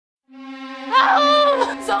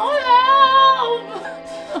Someone help!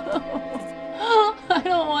 I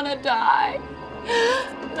don't want to die.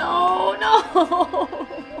 No, no.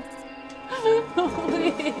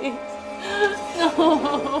 Please.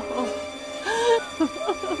 No.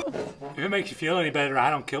 If it makes you feel any better, I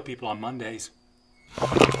don't kill people on Mondays.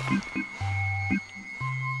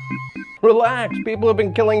 Relax, people have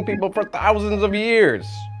been killing people for thousands of years.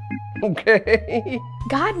 Okay?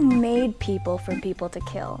 God made people for people to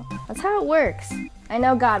kill. That's how it works. I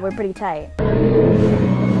know God, we're pretty tight.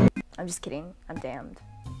 I'm just kidding, I'm damned.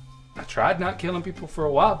 I tried not killing people for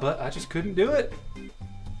a while, but I just couldn't do it.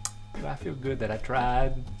 But I feel good that I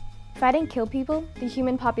tried. If I didn't kill people, the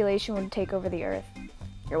human population would take over the earth.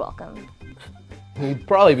 You're welcome. You'd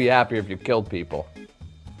probably be happier if you killed people.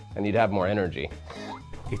 And you'd have more energy.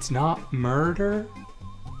 It's not murder,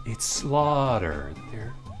 it's slaughter.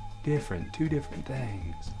 They're different, two different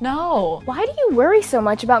things. No. Why do you worry so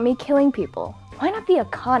much about me killing people? Why not the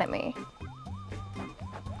economy?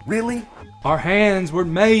 Really? Our hands were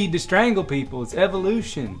made to strangle people. It's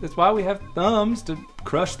evolution. That's why we have thumbs to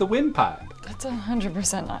crush the windpipe. That's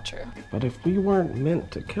 100% not true. But if we weren't meant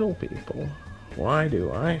to kill people, why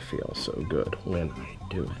do I feel so good when I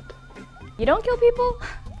do it? You don't kill people?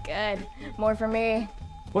 Good. More for me.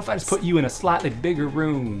 What if I just put you in a slightly bigger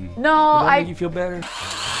room? No, Would that make you feel better?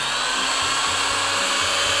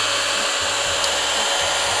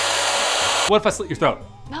 What if I slit your throat?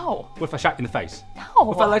 No. What if I shot you in the face? No.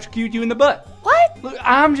 What if I electrocuted you in the butt? What? Look,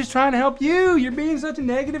 I'm just trying to help you. You're being such a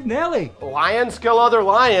negative Nelly. Lions kill other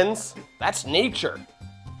lions. That's nature.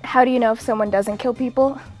 How do you know if someone doesn't kill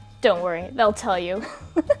people? Don't worry, they'll tell you.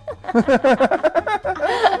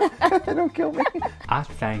 Don't kill me. I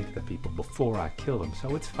thank the people before I kill them,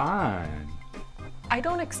 so it's fine. I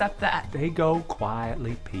don't accept that. They go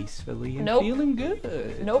quietly, peacefully, and Nope. feeling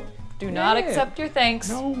good. Nope. Do not Yeah. accept your thanks.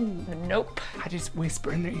 No. Nope. I just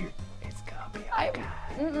whisper in their ear, it's gonna be okay.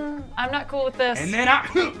 I'm not cool with this. And then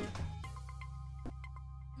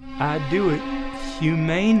I do it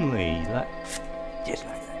humanely, like just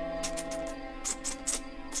like that.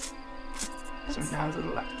 Sometimes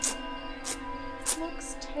it'll like.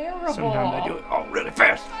 Looks terrible. Sometimes I do it all really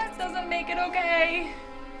fast. That doesn't make it okay.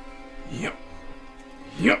 Yep.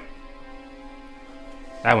 Yep.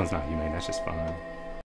 That one's not humane. That's just fun.